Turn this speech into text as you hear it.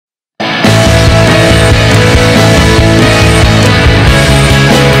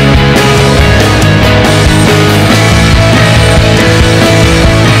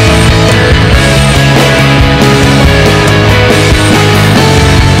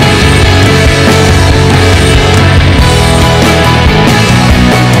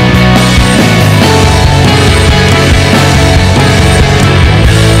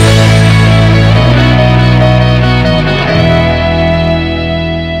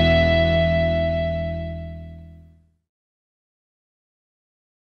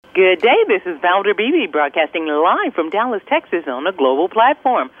Good day. This is Valder Beebe broadcasting live from Dallas, Texas on a global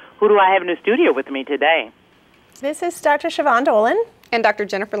platform. Who do I have in the studio with me today? This is Dr. Siobhan Dolan. And Dr.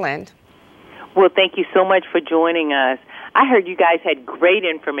 Jennifer Lind. Well, thank you so much for joining us. I heard you guys had great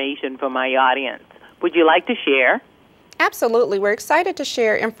information for my audience. Would you like to share? Absolutely. We're excited to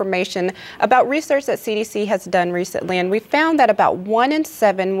share information about research that CDC has done recently, and we found that about 1 in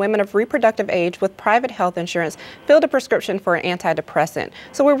 7 women of reproductive age with private health insurance filled a prescription for an antidepressant.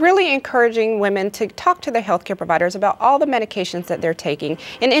 So we're really encouraging women to talk to their healthcare providers about all the medications that they're taking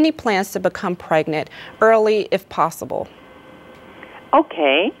and any plans to become pregnant early if possible.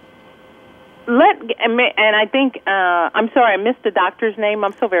 Okay. And I think, I'm sorry, I missed the doctor's name.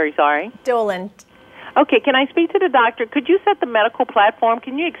 I'm so very sorry. Dolan. Okay, can I speak to the doctor? Could you set the medical platform?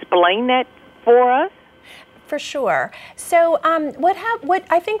 Can you explain that for us? For sure. So what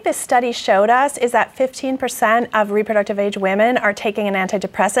I think this study showed us is that 15% of reproductive age women are taking an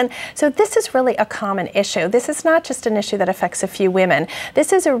antidepressant. So this is really a common issue. This is not just an issue that affects a few women.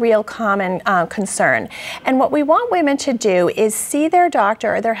 This is a real common concern. And what we want women to do is see their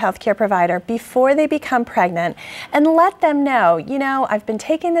doctor or their healthcare provider before they become pregnant and let them know, you know, I've been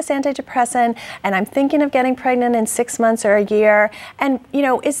taking this antidepressant and I'm thinking of getting pregnant in 6 months or a year. And, you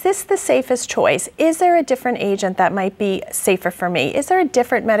know, is this the safest choice? Is there a different agent that might be safer for me? Is there a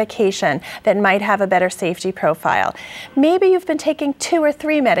different medication that might have a better safety profile? Maybe you've been taking 2 or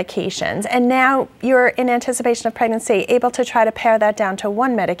 3 medications and now you're in anticipation of pregnancy able to try to pare that down to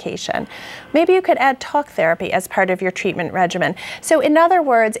 1 medication. Maybe you could add talk therapy as part of your treatment regimen. So in other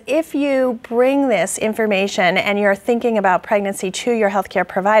words, if you bring this information and you're thinking about pregnancy to your healthcare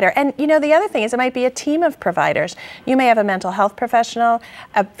provider, and you know the other thing is it might be a team of providers. You may have a mental health professional,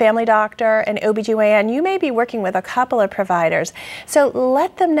 a family doctor, an OBGYN. You may be working with a couple of providers. So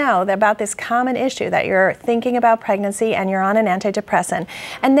let them know about this common issue that you're thinking about pregnancy and you're on an antidepressant.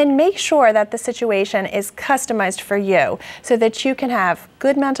 And then make sure that the situation is customized for you so that you can have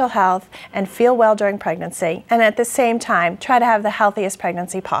good mental health and feel well during pregnancy. And at the same time, try to have the healthiest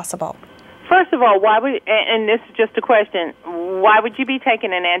pregnancy possible. First of all, why would, and this is just a question, why would you be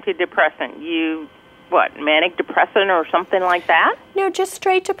taking an antidepressant? What, manic depressant or something like that? No, just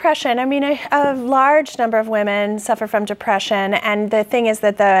straight depression. I mean, a large number of women suffer from depression, and the thing is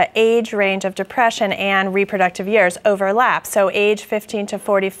that the age range of depression and reproductive years overlap. So age 15 to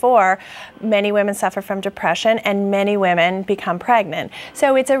 44, many women suffer from depression and many women become pregnant.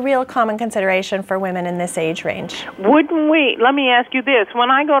 So it's a real common consideration for women in this age range. Wouldn't we, let me ask you this,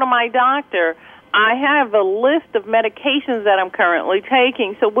 when I go to my doctor, I have a list of medications that I'm currently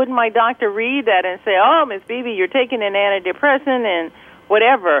taking, so wouldn't my doctor read that and say, oh, Ms. Beebe, you're taking an antidepressant and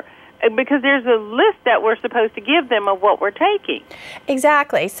whatever? Because there's a list that we're supposed to give them of what we're taking.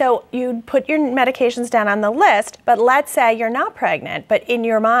 Exactly. So you put your medications down on the list, but let's say you're not pregnant, but in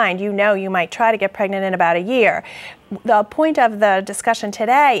your mind you know you might try to get pregnant in about a year. The point of the discussion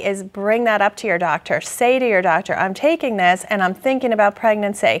today is bring that up to your doctor. Say to your doctor, I'm taking this and I'm thinking about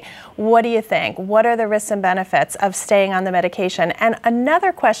pregnancy. What do you think? What are the risks and benefits of staying on the medication? And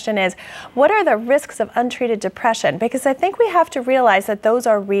another question is, what are the risks of untreated depression? Because I think we have to realize that those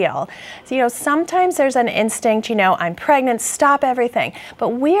are real. So, you know, sometimes there's an instinct, you know, I'm pregnant, stop everything. But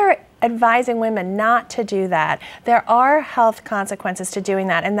we're advising women not to do that. There are health consequences to doing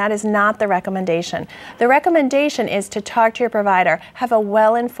that, and that is not the recommendation. The recommendation is to talk to your provider, have a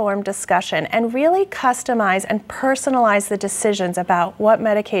well-informed discussion, and really customize and personalize the decisions about what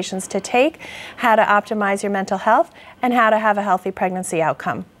medications to take, how to optimize your mental health, and how to have a healthy pregnancy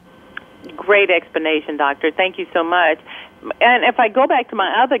outcome. Great explanation, doctor. Thank you so much. And if I go back to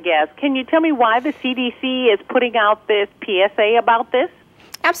my other guest, can you tell me why the CDC is putting out this PSA about this?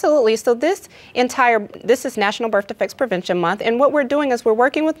 Absolutely. So this is National Birth Defects Prevention Month, and what we're doing is we're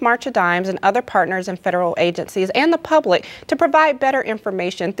working with March of Dimes and other partners and federal agencies and the public to provide better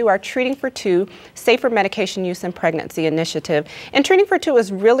information through our Treating for Two Safer Medication Use in Pregnancy initiative. And Treating for Two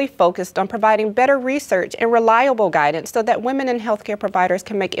is really focused on providing better research and reliable guidance so that women and healthcare providers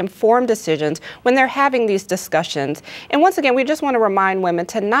can make informed decisions when they're having these discussions. And once again, we just want to remind women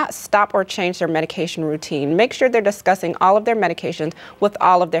to not stop or change their medication routine. Make sure they're discussing all of their medications with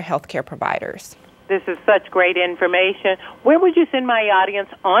all of their healthcare providers. This is such great information. Where would you send my audience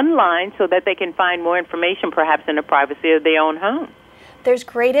online so that they can find more information, perhaps in the privacy of their own home? There's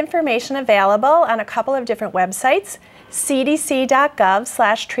great information available on a couple of different websites.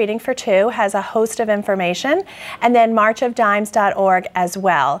 cdc.gov/treatingfor2 has a host of information, and then marchofdimes.org as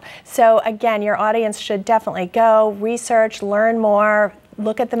well. So again, your audience should definitely go, research, learn more,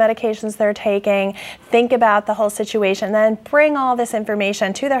 look at the medications they're taking, think about the whole situation, then bring all this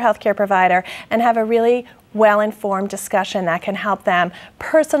information to their healthcare provider and have a really well-informed discussion that can help them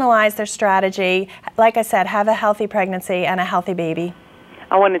personalize their strategy. Like I said, have a healthy pregnancy and a healthy baby.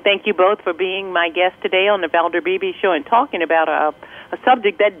 I want to thank you both for being my guest today on the Valder Beebe Show and talking about a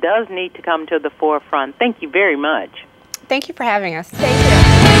subject that does need to come to the forefront. Thank you very much. Thank you for having us.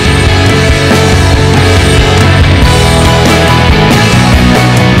 Thank you.